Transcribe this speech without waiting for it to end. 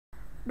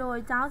โดย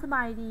เจ้าสบ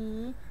ายดี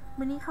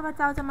มื้อนี้ข้าพเ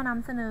จ้าจะมาน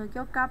ำเสนอเ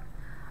กี่ยวกับ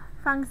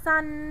ฟังก์ชั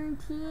น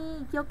ที่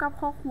เกี่ยวกับ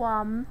ข้อควา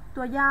ม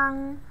ตัวอย่าง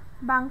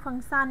บางฟัง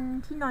ก์ชัน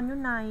ที่นอนอยู่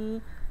ใน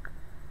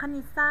ค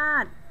ณิตศา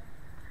สตร์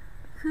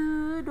คือ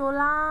ดอล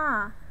ลาร์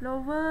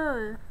lower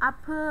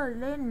upper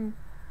เล่น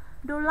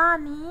ดอลลาร์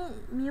นี้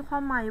มีควา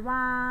มหมายว่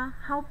า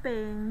เฮาแปล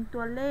ง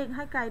ตัวเลขใ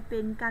ห้กลายเป็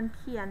นการเ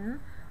ขียน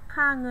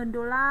ค่าเงินด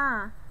อลลาร์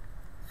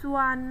ส่ว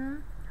น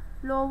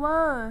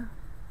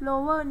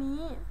lower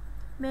นี้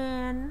แม่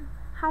น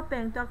เฮาแปล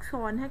งตัวอักษ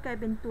รให้กลาย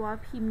เป็นตัว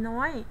พิมพ์น้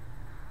อย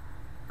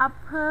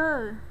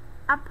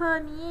upper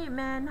นี้แ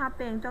ม่นเฮาแ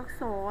ปลงตัวอัก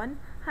ษร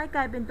ให้ก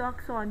ลายเป็นตัวอั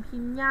กษรพิ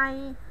มพ์ใหญ่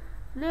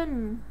เล่น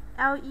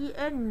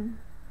len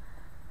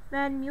แ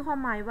ม่นมีความ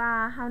หมายว่า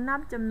เฮานับ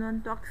จำนวน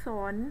ตัวอักษ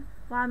ร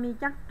ว่ามี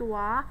จักตัว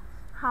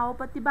เฮา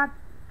ปฏิบัติ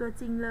ตัว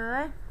จริงเล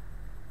ย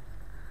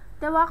แ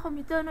ต่ว่าคอม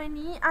พิวเตอร์หน่วย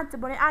นี้อาจจะ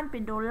บ่ได้อ่านเป็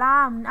นดอลลา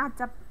ร์มันอาจ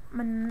จะ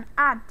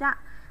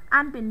อ่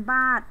านเป็นบ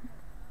าท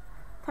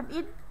ทำ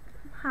อิฐ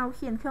เฮาเ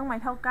ขียนเครื่องหมาย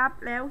เท่ากับ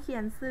แล้วเขีย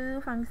นชื่อ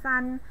ฟังก์ชั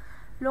น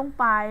ลง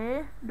ไป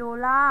ดอล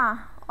ลาร์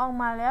ออก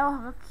มาแล้วเฮ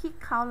าก็คลิก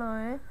เข้าเล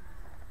ย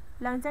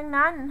หลังจาก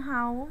นั้นเฮ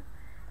า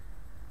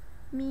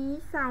มี 25.2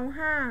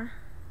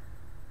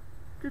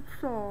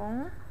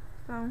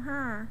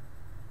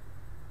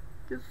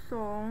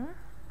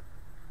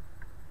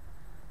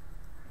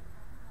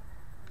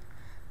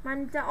 มัน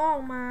จะออก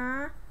มา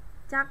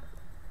จาก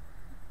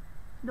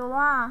ดอลล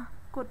าร์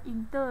กด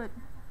Enter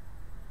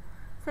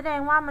แสดง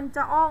ว่ามันจ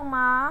ะออกม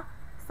า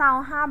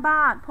25 บ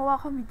าทเพราะว่า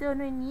คอมพิวเตอร์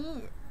หน่วยนี้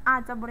อา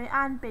จจะบ่ได้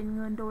อ่านเป็นเ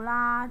งินดอลล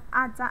าร์อ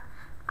าจจะ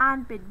อ่าน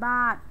เป็นบ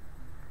าท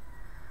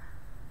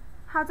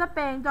เราจะแป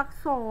ลงตัวอัก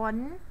ษร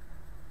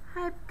ใ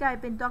ห้กลาย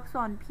เป็นตัวอักษ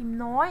รพิมพ์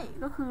น้อย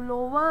ก็คือ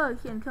lower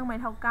เขียนเครื่องหมาย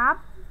เท่ากับ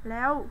แ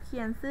ล้วเขี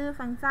ยนชื่อ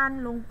ฟังก์ชัน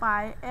ลงไป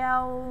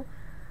l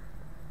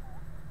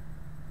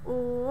o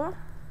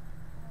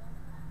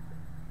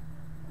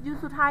อยู่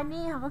สุดท้าย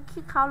นี้เราก็คลิ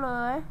กเข้าเล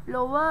ย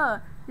lower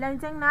หลัง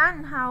จากนั้น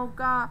เรา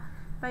ก็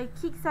ไป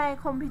คลิกใส่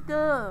คอมพิวเต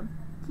อร์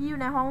ที่อยู่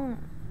ในห้อง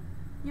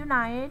อยู่ใน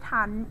ฐ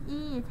าน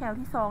e แถว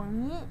ที่2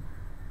นี้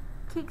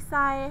คลิกใ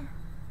ส่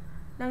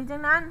หลังจาก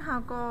นั้นเรา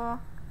ก็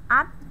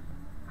อัด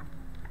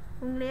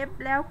วงเล็บ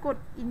แล้วกด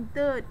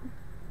Enter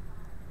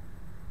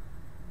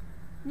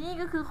นี่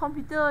ก็คือคอม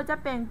พิวเตอร์จะ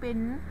แปลงเป็น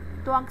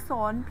ตัวอักษ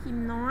รพิม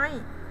พ์น้อย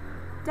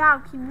จาก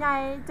พิมพ์ใหญ่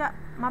จะ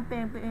มาแปล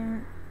งเ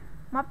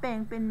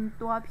ป็น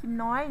ตัวพิมพ์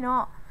น้อยเนา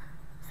ะ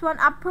ส่วน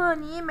upper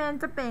นี้แมน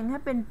จะแปลงให้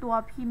เป็นตัว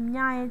พิมพ์ให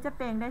ญ่จะแ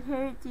ปลงได้แท้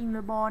จริงห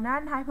รือบ่นั้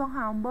นให้พวกเ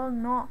ราเบิ่ง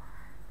เนาะ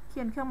เขี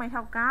ยนเครื่องหมายเท่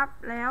ากับ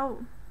แล้ว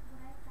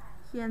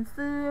เขียน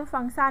ชื่อ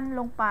ฟังก์ชัน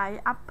ลงไป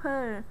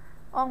upper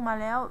ออกมา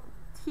แล้ว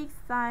คลิก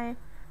ใส่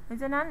หลัง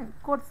จากนั้น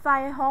กดใส่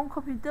ห้องค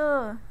อมพิวเตอ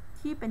ร์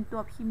ที่เป็นตั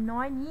วพิมพ์น้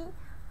อยนี้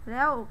แ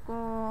ล้ว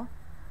ก็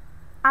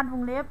อัดว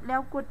งเล็บแล้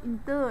วกด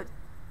Enter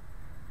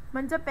มั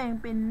นจะแปลง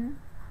เป็น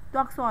ตั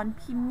วอักษร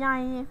พิมพ์ใหญ่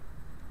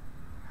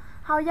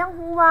เฮายัง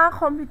รู้ว่า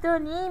คอมพิวเตอ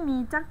ร์นี้มี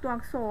จักตัวอั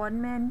กษร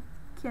แม่น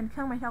เขียนเค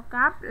รื่องหมายเท่า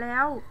กับแล้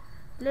ว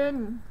เล่น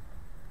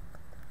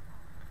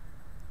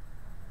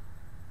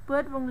เปิ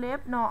ดวงเล็บ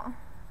เนาะ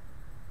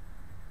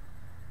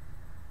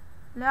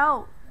แล้ว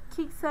ค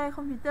ลิกใส่ค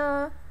อมพิวเตอร์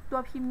ตัว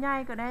พิมพ์ใหญ่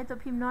ก็ได้ตัว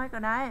พิมพ์น้อยก็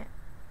ได้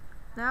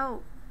แล้ว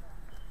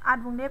อัด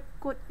วงเล็บ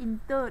กด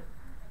Enter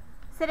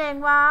แสดง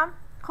ว่า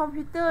คอม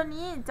พิวเตอร์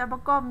นี้จะปร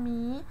ะกอบ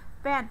มี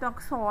8ตัวอัก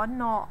ษร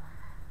เนาะ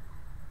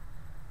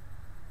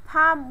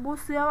ถ้าบ่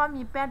เชื่อว่า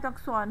มี8ตัวอัก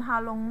ษรหา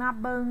ลองนับ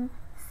เบิง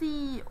C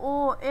O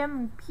M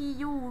P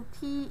U T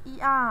E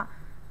R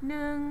 1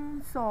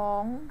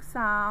 2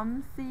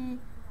 3 4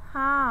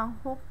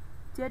 5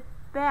 6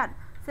 7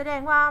 8แสด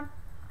งว่า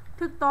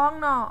ถูกต้อง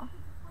เนาะ